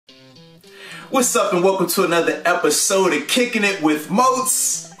What's up and welcome to another episode of Kicking It with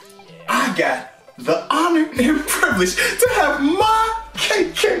Moats. I got the honor and privilege to have my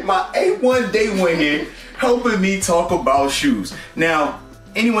KK, my A1 Day One here, helping me talk about shoes. Now,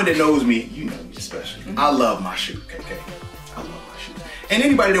 anyone that knows me, you know me especially. I love my shoes, KK. I love my shoes. And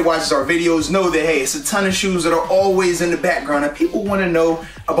anybody that watches our videos know that, hey, it's a ton of shoes that are always in the background and people want to know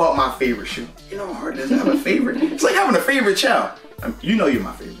about my favorite shoe. You know how hard it is to have a favorite? It's like having a favorite child. You know you're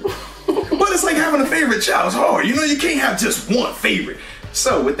my favorite. But it's like having a favorite child. It's hard. You know, you can't have just one favorite.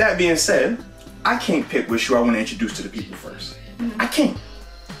 So with that being said, I can't pick which shoe I want to introduce to the people first. I can't.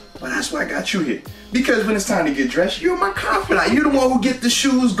 But that's why I got you here. Because when it's time to get dressed, you're my confidant. You're the one who get the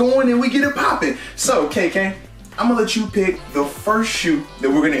shoes going and we get it popping. So KK, I'm going to let you pick the first shoe that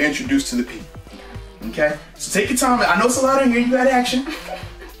we're going to introduce to the people. Okay? So take your time. I know it's a lot in here. You got action.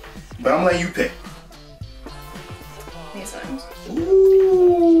 But I'm going to let you pick. These ones.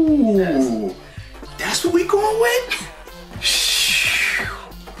 Ooh, that's what we going with?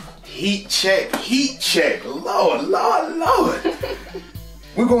 Heat check, Lord.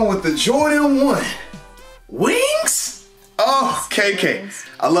 We're going with the Jordan 1. Wings? Oh, KK,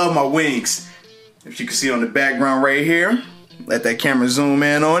 I love my wings. If you can see on the background right here, let that camera zoom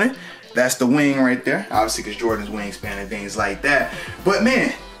in on it. That's the wing right there. Obviously, because Jordan's wingspan and things like that. But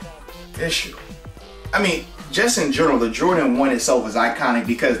man, this shoe. I mean, just in general, the Jordan 1 itself is iconic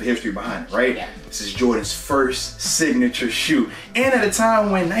because of the history behind it, right? Yeah. This is Jordan's first signature shoe. And at a time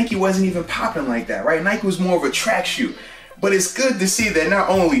when Nike wasn't even popping like that, right? Nike was more of a track shoe. But it's good to see that not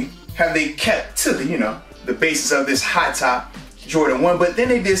only have they kept to the, the basis of this hot top Jordan 1, but then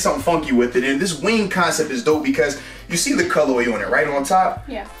they did something funky with it. And this wing concept is dope because you see the colorway on it, right on top?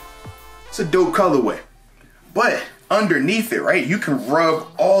 Yeah. It's a dope colorway. But underneath it, right, you can rub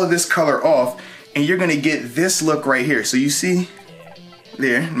all of this color off and you're gonna get this look right here. So you see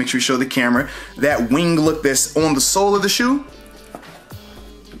there, make sure you show the camera, that wing look that's on the sole of the shoe.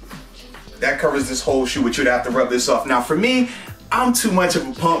 That covers this whole shoe, but you'd have to rub this off. Now for me, I'm too much of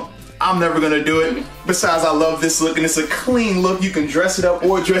a pump. I'm never gonna do it. Besides, I love this look and it's a clean look. You can dress it up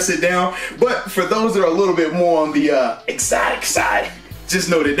or dress it down. But for those that are a little bit more on the exotic side, just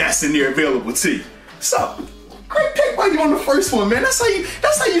know that that's in there available to you. So, great pick while you're on the first one, man. That's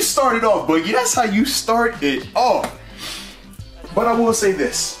how you start it off, Boogie. That's how you start it off. But I will say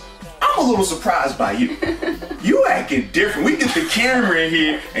this. I'm a little surprised by you. You acting different. We get the camera in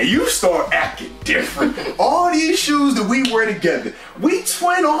here and you start acting different. All these shoes that we wear together, we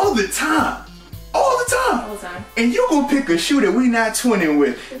twin all the time. All the time. All the time. And you gonna pick a shoe that we not twinning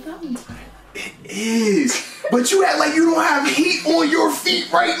with. That one's fine. It is. But you act like you don't have heat on your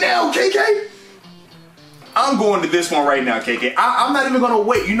feet right now, KK. I'm going to this one right now, KK. I'm not even gonna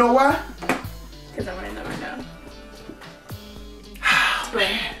wait. You know why? Because I want to know right now.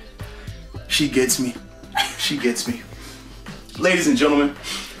 Man. She gets me. She gets me. Ladies and gentlemen,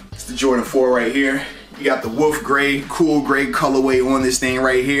 it's the Jordan 4 right here. You got the wolf gray, cool gray colorway on this thing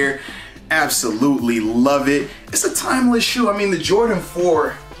right here. Absolutely love it. It's a timeless shoe. I mean, the Jordan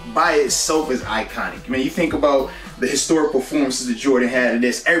 4 by itself is iconic. I mean, you think about the historic performances that Jordan had in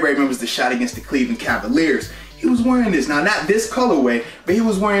this. Everybody remembers the shot against the Cleveland Cavaliers. He was wearing this. Now, not this colorway, but he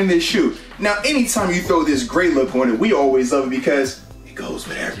was wearing this shoe. Now, anytime you throw this gray look on it, we always love it because it goes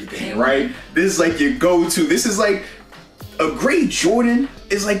with everything, right? This is like your go-to. This is like a gray Jordan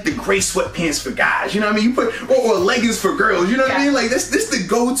is like the gray sweatpants for guys. You know what I mean? You put or leggings for girls. You know what I mean? Like this the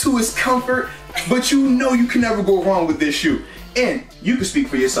go-to is comfort, but you know you can never go wrong with this shoe. And you can speak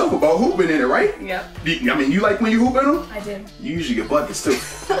for yourself about hooping in it, right? Yep. I mean, you like when you hoop in them? I do. You usually get buckets too.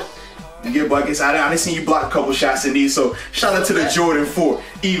 You get buckets. I done seen you block a couple shots in these, so shout out to the Jordan 4,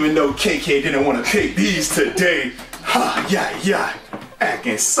 even though KK didn't want to pick these today. Ha, yeah.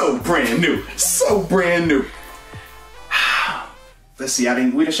 Acting so brand new. So brand new. Let's see,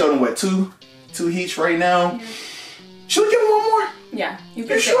 we done showed them what, two heats right now? Yeah. Should we give them one more? Yeah, you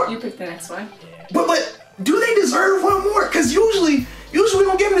pick the next one. But do they deserve one more? Because usually we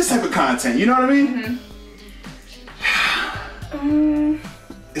don't give them this type of content, you know what I mean?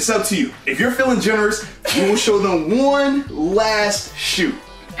 It's up to you. If you're feeling generous, we will show them one last shoe.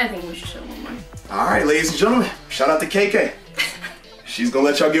 I think we should show one more. All right, ladies and gentlemen, shout out to KK. She's gonna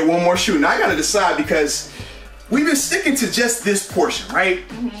let y'all get one more shoe. Now I gotta decide because we've been sticking to just this portion, right?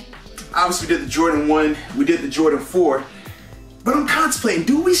 Obviously we did the Jordan 1, we did the Jordan 4, but I'm contemplating,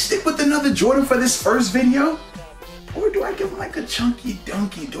 do we stick with another Jordan for this first video? Or do I give him like a chunky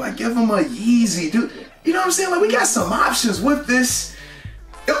donkey? Do I give him a Yeezy? You know what I'm saying? Like we got some options with this.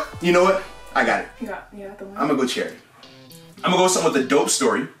 Yep, you know what? I got it. You got the one. I'm gonna go cherry. I'm gonna go with something with a dope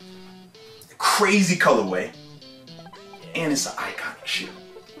story, crazy colorway, and it's an iconic shoe.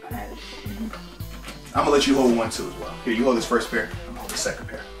 I'm gonna let you hold one too as well. Here, you hold this first pair. I'm gonna hold the second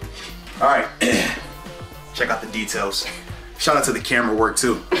pair. All right. Check out the details. Shout out to the camera work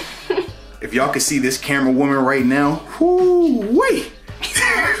too. If y'all can see this camera woman right now, whoo-wee.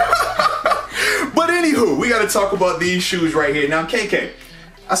 But anywho, we gotta talk about these shoes right here. Now, KK,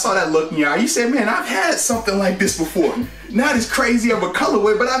 I saw that look in your eye. You said, man, I've had something like this before. Not as crazy of a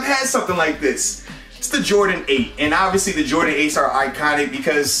colorway, but I've had something like this. It's the Jordan 8, and obviously the Jordan 8s are iconic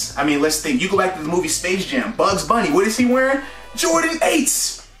because, I mean, let's think. You go back to the movie Space Jam, Bugs Bunny, what is he wearing? Jordan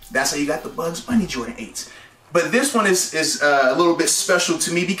 8s. That's how you got the Bugs Bunny Jordan 8s. But this one is a little bit special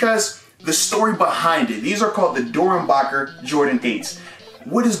to me because the story behind it. These are called the Dornbacher Jordan 8s.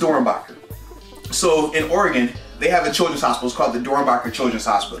 What is Dornbacher? So in Oregon, they have a children's hospital. It's called the Dornbacher Children's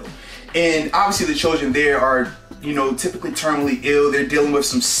Hospital. And obviously the children there are, you know, typically terminally ill. They're dealing with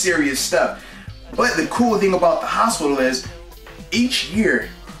some serious stuff. But the cool thing about the hospital is each year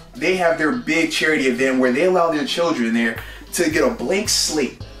they have their big charity event where they allow their children there to get a blank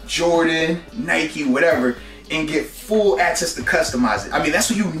slate, Jordan, Nike, whatever, and get full access to customize it. I mean, that's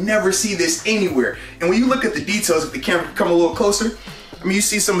what you never see this anywhere. And when you look at the details, if the camera can come a little closer, I mean, you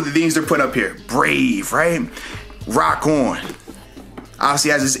see some of the things they're putting up here. Brave, right? Rock on.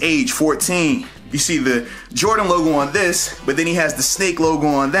 Obviously has his age, 14. You see the Jordan logo on this, but then he has the snake logo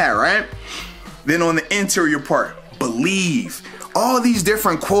on that, right? Then on the interior part, believe. All these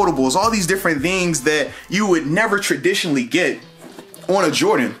different quotables, all these different things that you would never traditionally get on a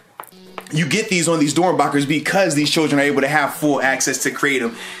Jordan. You get these on these Dornbachers because these children are able to have full access to create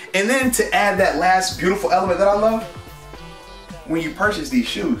them. And then to add that last beautiful element that I love, when you purchase these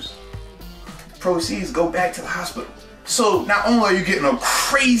shoes, the proceeds go back to the hospital. So not only are you getting a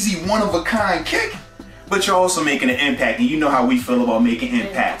crazy one-of-a-kind kick, but you're also making an impact. And you know how we feel about making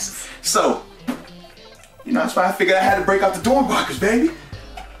impacts. So, you know, that's why I figured I had to break out the Dornbachers, baby.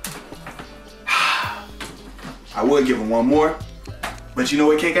 I would give them one more, but you know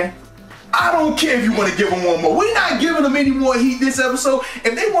what, KK? I don't care if you want to give them one more. We're not giving them any more heat this episode.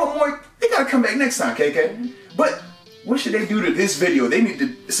 If they want more, they gotta come back next time, KK. But what should they do to this video? They need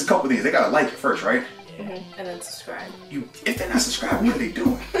to, it's a couple things. They gotta like it first, right? And then subscribe. If they're not subscribed, what are they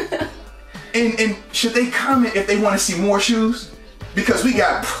doing? and should they comment if they want to see more shoes? Because we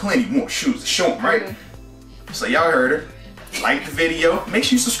got plenty more shoes to show them, right? So y'all heard her. Like the video. Make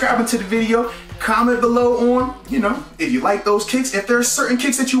sure you subscribe to the video. Comment below on, you know, if you like those kicks. If there are certain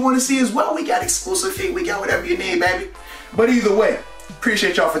kicks that you want to see as well, we got exclusive feet. We got whatever you need, baby. But either way,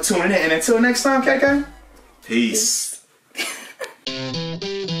 appreciate y'all for tuning in. And until next time, KK, peace.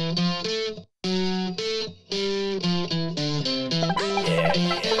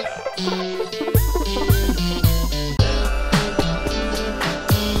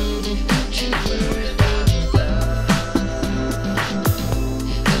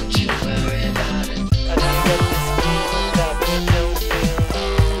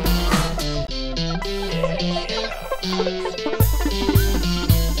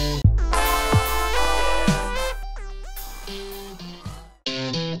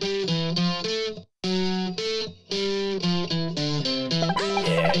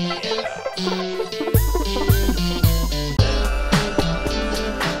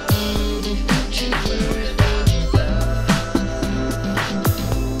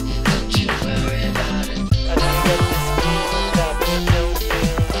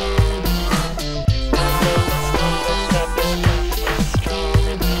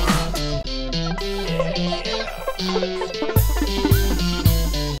 Yeah.